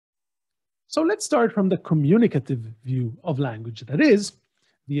So let's start from the communicative view of language. That is,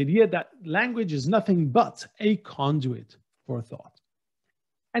 the idea that language is nothing but a conduit for thought.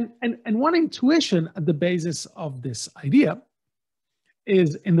 And one intuition at the basis of this idea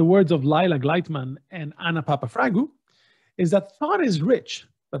is, in the words of Lila Gleitman and Anna Papafragu, is that thought is rich,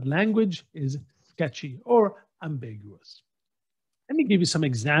 but language is sketchy or ambiguous. Let me give you some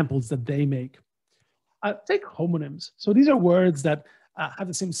examples that they make. Take homonyms. So these are words that have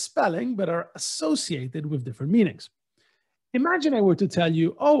the same spelling, but are associated with different meanings. Imagine I were to tell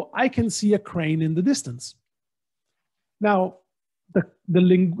you, oh, I can see a crane in the distance. Now,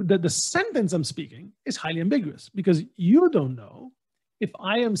 the sentence I'm speaking is highly ambiguous because you don't know if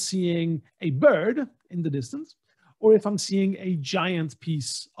I am seeing a bird in the distance or if I'm seeing a giant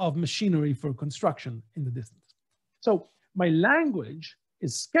piece of machinery for construction in the distance. So my language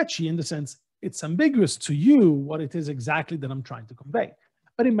is sketchy in the sense it's ambiguous to you what it is exactly that I'm trying to convey.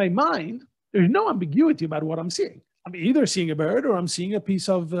 But in my mind, there's no ambiguity about what I'm seeing. I'm either seeing a bird or I'm seeing a piece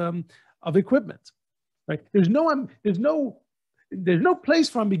of equipment. Right? There's no place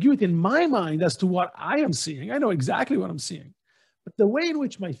for ambiguity in my mind as to what I am seeing. I know exactly what I'm seeing. But the way in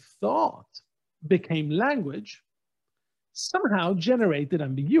which my thought became language somehow generated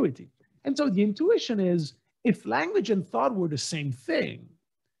ambiguity. And so the intuition is, if language and thought were the same thing,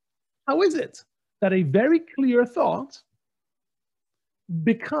 how is it that a very clear thought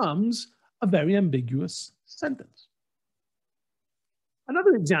becomes a very ambiguous sentence?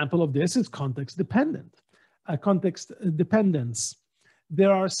 Another example of this is context dependent. Context dependence.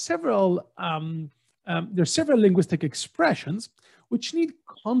 There are several linguistic expressions which need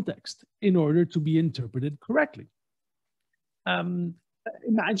context in order to be interpreted correctly.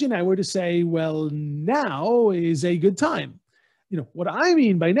 Imagine I were to say, well, now is a good time. You know, what I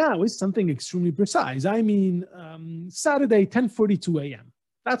mean by now is something extremely precise. I mean, Saturday, 10:42 a.m.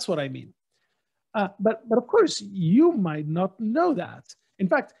 That's what I mean. But of course, you might not know that. In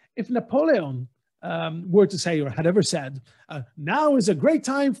fact, if Napoleon were to say, or had ever said, now is a great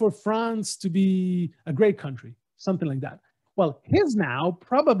time for France to be a great country, something like that. Well, his now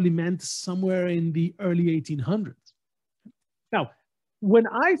probably meant somewhere in the early 1800s. Now, when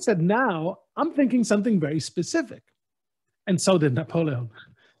I said now, I'm thinking something very specific. And so did Napoleon.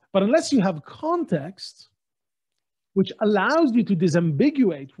 But unless you have context, which allows you to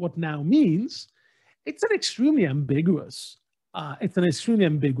disambiguate what now means, it's an extremely ambiguous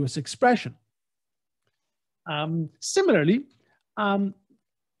expression. Similarly,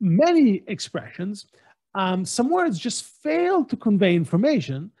 many expressions, some words just fail to convey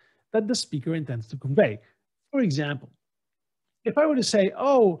information that the speaker intends to convey. For example, if I were to say,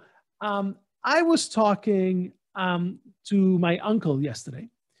 oh, I was talking to my uncle yesterday.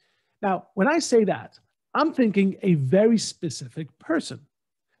 Now, when I say that, I'm thinking a very specific person.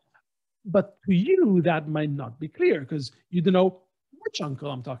 But to you, that might not be clear because you don't know which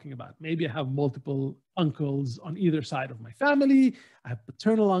uncle I'm talking about. Maybe I have multiple uncles on either side of my family. I have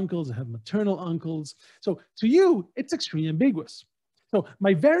paternal uncles, I have maternal uncles. So to you, it's extremely ambiguous. So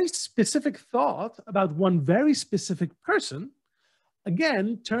my very specific thought about one very specific person,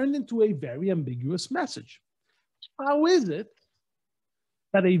 again, turned into a very ambiguous message. How is it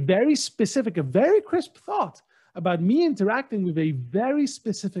that a very specific, a very crisp thought about me interacting with a very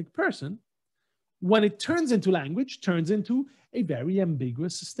specific person, when it turns into language, turns into a very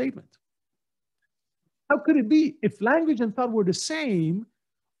ambiguous statement? How could it be? If language and thought were the same,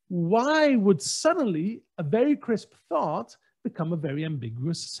 why would suddenly a very crisp thought become a very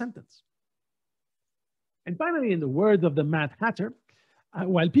ambiguous sentence? And finally, in the words of the Mad Hatter,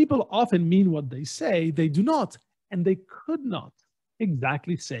 while people often mean what they say, they do not, and they could not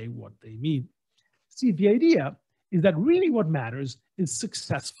exactly say what they mean. See, the idea is that really what matters is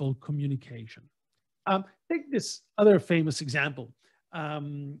successful communication. Take this other famous example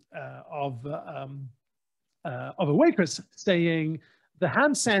of a waitress saying, the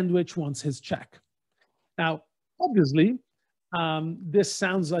ham sandwich wants his check. Now, obviously, this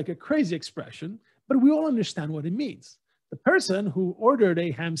sounds like a crazy expression, but we all understand what it means. The person who ordered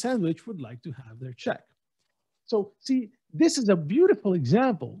a ham sandwich would like to have their check. So see, this is a beautiful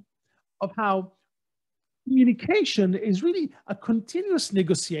example of how communication is really a continuous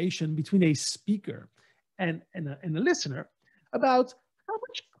negotiation between a speaker and a listener about how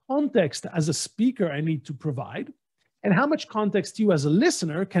much context as a speaker I need to provide and how much context you as a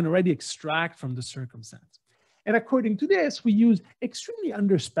listener can already extract from the circumstance. And according to this, we use extremely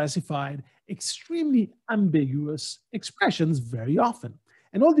underspecified, extremely ambiguous expressions very often.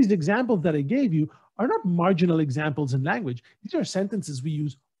 And all these examples that I gave you are not marginal examples in language. These are sentences we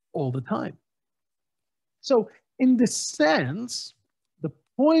use all the time. So in this sense, the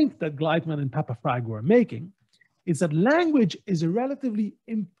point that Gleitman and Papafrag were making is that language is a relatively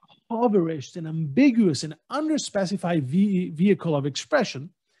impoverished and ambiguous and underspecified vehicle of expression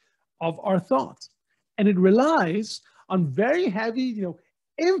of our thoughts. And it relies on very heavy,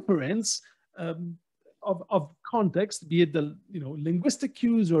 inference of context, be it the linguistic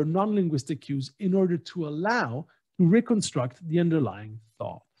cues or non-linguistic cues, in order to allow to reconstruct the underlying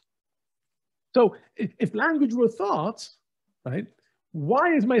thought. So if language were thought, right,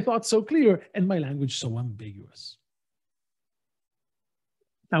 why is my thought so clear and my language so ambiguous?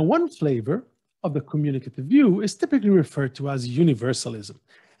 Now, one flavor of the communicative view is typically referred to as universalism.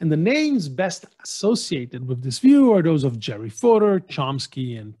 And the names best associated with this view are those of Jerry Fodor,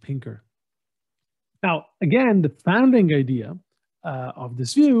 Chomsky, and Pinker. Now, again, the founding idea of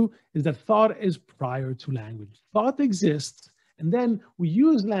this view is that thought is prior to language. Thought exists, and then we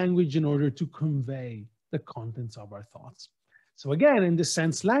use language in order to convey the contents of our thoughts. So again, in this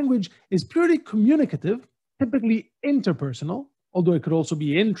sense, language is purely communicative, typically interpersonal, although it could also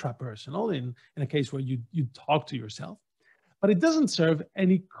be intrapersonal in a case where you talk to yourself, but it doesn't serve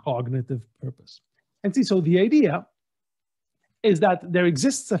any cognitive purpose. And see, so the idea is that there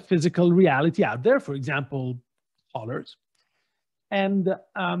exists a physical reality out there, for example, colors, and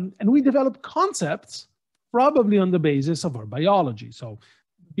we develop concepts probably on the basis of our biology. So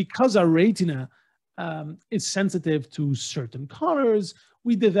because our retina is sensitive to certain colors,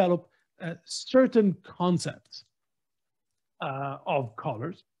 we develop certain concepts of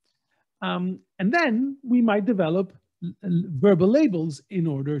colors. And then we might develop verbal labels in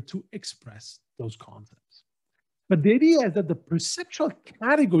order to express those concepts. But the idea is that the perceptual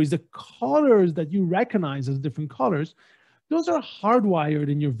categories, the colors that you recognize as different colors, those are hardwired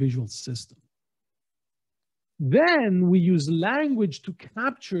in your visual system. Then we use language to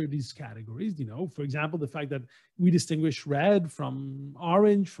capture these categories, for example, the fact that we distinguish red from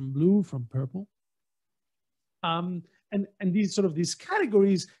orange, from blue, from purple. And these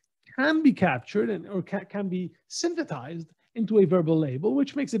categories can be captured or can be synthesized into a verbal label,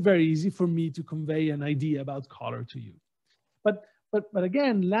 which makes it very easy for me to convey an idea about color to you. But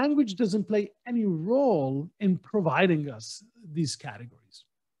again, language doesn't play any role in providing us these categories.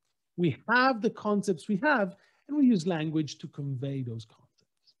 We have the concepts we have, and we use language to convey those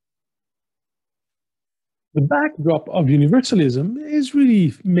concepts. The backdrop of universalism is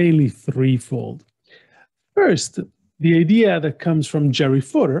really mainly threefold. First, the idea that comes from Jerry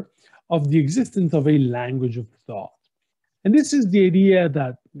Fodor of the existence of a language of thought. And this is the idea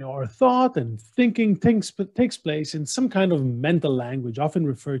that our thought and thinking takes place in some kind of mental language, often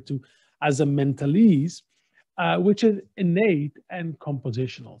referred to as a mentalese, which is innate and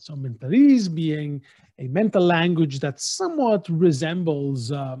compositional. So mentalese being a mental language that somewhat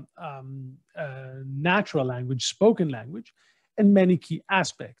resembles natural language, spoken language, in many key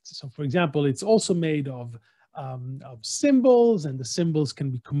aspects. So for example, it's also made of symbols, and the symbols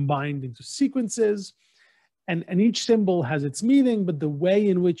can be combined into sequences. And each symbol has its meaning, but the way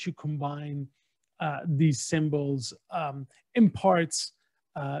in which you combine these symbols imparts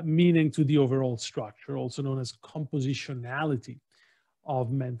meaning to the overall structure, also known as compositionality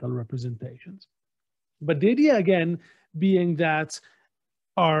of mental representations. But the idea, again, being that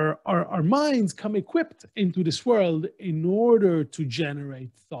our minds come equipped into this world in order to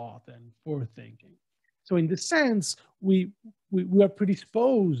generate thought and forethinking. So in this sense, we are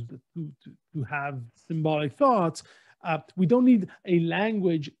predisposed to have symbolic thoughts. We don't need a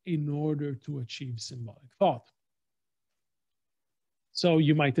language in order to achieve symbolic thought. So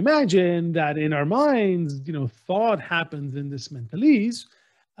you might imagine that in our minds, thought happens in this mentalese,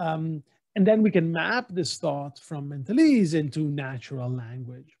 and then we can map this thought from mentalese into natural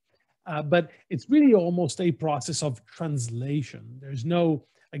language. But it's really almost a process of translation. There's no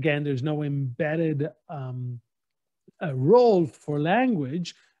embedded role for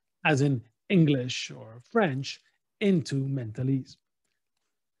language, as in English or French, into mentalese.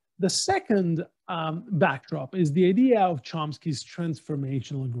 The second backdrop is the idea of Chomsky's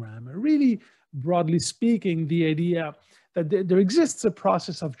transformational grammar. Really, broadly speaking, the idea that there exists a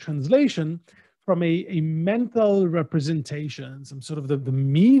process of translation from a mental representation, some sort of the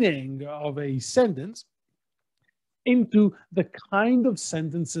meaning of a sentence, into the kind of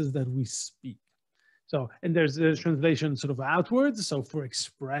sentences that we speak. So, and there's translation sort of outwards. So for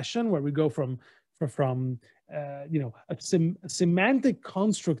expression, where we go from a semantic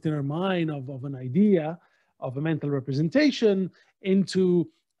construct in our mind of an idea, of a mental representation, into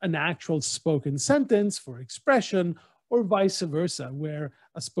an actual spoken sentence for expression, or vice versa, where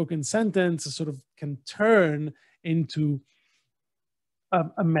a spoken sentence sort of can turn into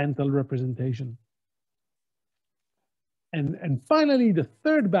a mental representation. And finally, the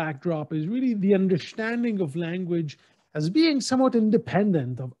third backdrop is really the understanding of language as being somewhat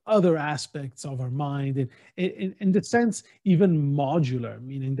independent of other aspects of our mind, and in the sense even modular,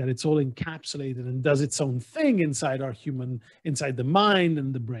 meaning that it's all encapsulated and does its own thing inside inside the mind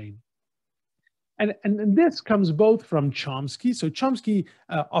and the brain. And this comes both from Chomsky. So Chomsky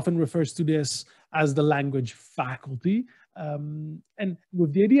often refers to this as the language faculty, and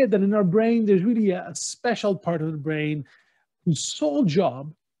with the idea that in our brain, there's really a special part of the brain whose sole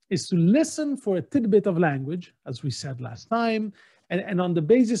job is to listen for a tidbit of language, as we said last time, and on the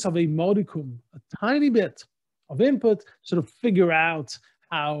basis of a modicum, a tiny bit of input, sort of figure out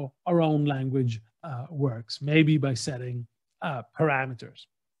how our own language works, maybe by setting parameters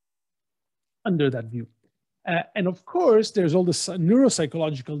under that view. And of course, there's all this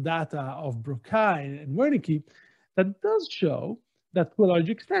neuropsychological data of Brocaille and Wernicke that does show that to a large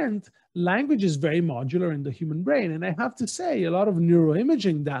extent, language is very modular in the human brain. And I have to say, a lot of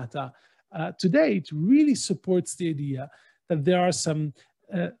neuroimaging data to date really supports the idea that there are some,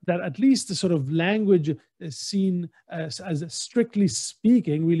 that at least the sort of language is seen as strictly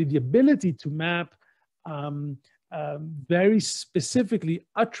speaking, really the ability to map very specifically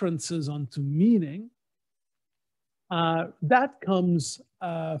utterances onto meaning, that comes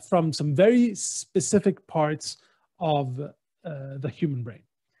from some very specific parts of the human brain.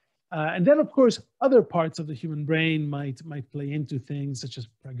 And then, of course, other parts of the human brain might play into things such as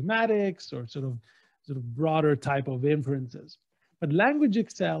pragmatics or sort of broader type of inferences. But language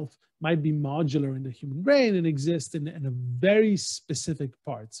itself might be modular in the human brain and exist in a very specific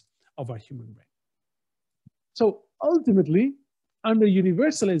parts of our human brain. So ultimately, under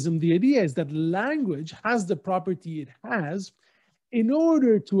universalism, the idea is that language has the property it has in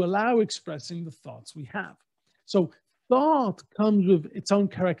order to allow expressing the thoughts we have. So thought comes with its own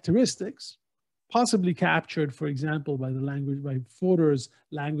characteristics, possibly captured, for example, by Fodor's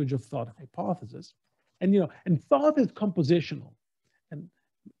language of thought hypothesis. And thought is compositional.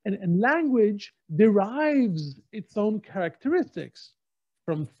 And language derives its own characteristics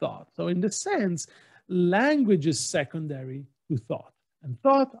from thought. So in the sense, language is secondary to thought. And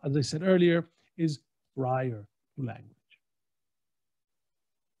thought, as I said earlier, is prior to language.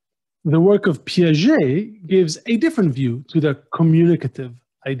 The work of Piaget gives a different view to the communicative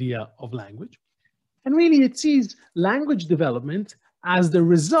idea of language. And really, it sees language development as the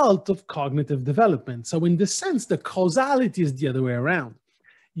result of cognitive development. So in this sense, the causality is the other way around.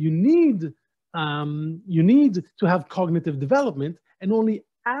 You need to have cognitive development, and only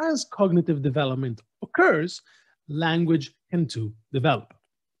as cognitive development occurs, language can too develop.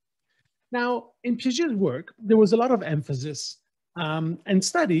 Now, in Piaget's work, there was a lot of emphasis and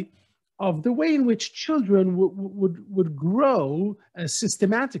study of the way in which children would grow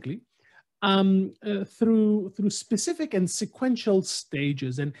systematically through specific and sequential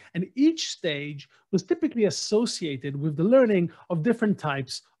stages. And each stage was typically associated with the learning of different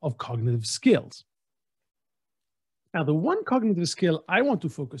types of cognitive skills. Now, the one cognitive skill I want to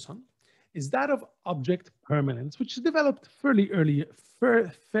focus on is that of object permanence, which is developed fairly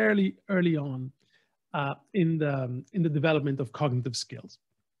early on in the development of cognitive skills.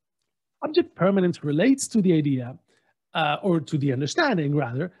 Object permanence relates to the idea, or to the understanding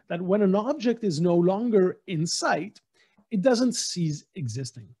rather, that when an object is no longer in sight, it doesn't cease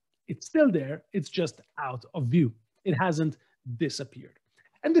existing. It's still there, it's just out of view. It hasn't disappeared.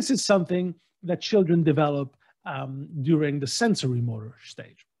 And this is something that children develop during the sensory motor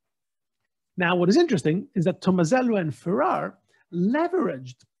stage. Now, what is interesting is that Tomasello and Ferrar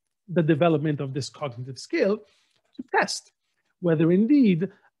leveraged the development of this cognitive skill to test whether indeed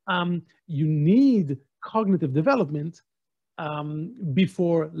you need cognitive development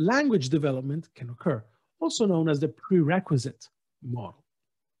before language development can occur, also known as the prerequisite model.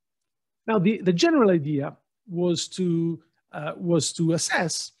 Now, the general idea was to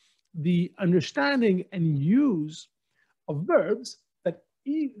assess the understanding and use of verbs that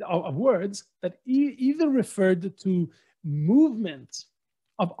words that either referred to movement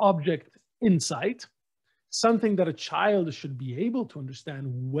of object in sight, something that a child should be able to understand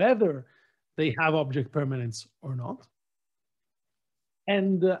whether they have object permanence or not,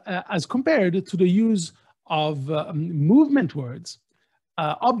 and as compared to the use of movement words,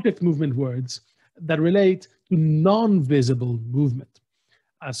 object movement words that relate to non-visible movement.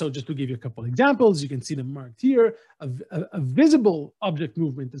 So just to give you a couple examples, you can see them marked here. A visible object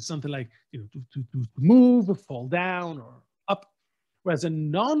movement is something like to move, fall down, or up, whereas a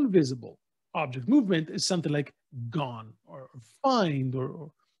non-visible object movement is something like gone, or find,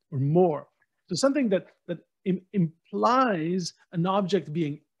 or more. So something that implies an object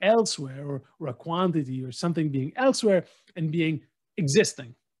being elsewhere, or a quantity or something being elsewhere and being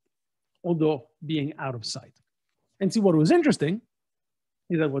existing, although being out of sight. And see, what was interesting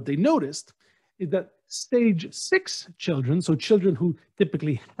is that what they noticed is that stage 6 children, so children who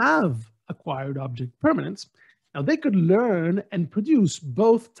typically have acquired object permanence, now they could learn and produce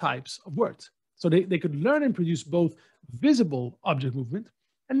both types of words. So they could learn and produce both visible object movement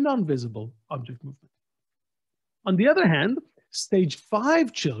and non-visible object movement. On the other hand, stage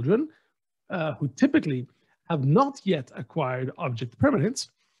 5 children who typically have not yet acquired object permanence,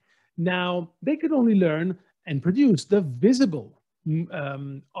 now they could only learn and produce the visible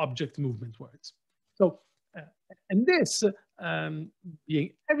object movement words. So, and this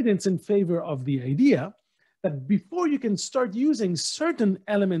being evidence in favor of the idea that before you can start using certain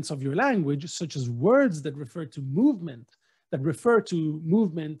elements of your language, such as words that refer to movement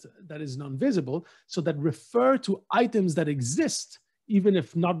that is non-visible, so that refer to items that exist, even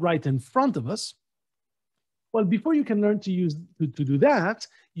if not right in front of us, well, before you can learn to do that,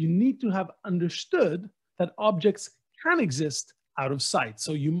 you need to have understood that objects can exist out of sight.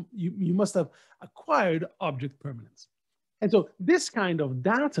 So you must have acquired object permanence. And so this kind of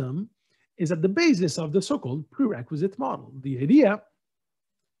datum is at the basis of the so-called prerequisite model, the idea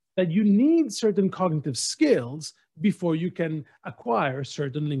that you need certain cognitive skills before you can acquire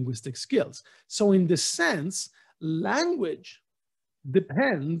certain linguistic skills. So in this sense, language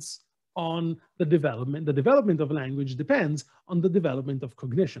depends on the development of language depends on the development of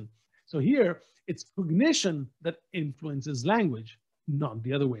cognition. So here, it's cognition that influences language, not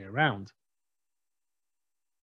the other way around.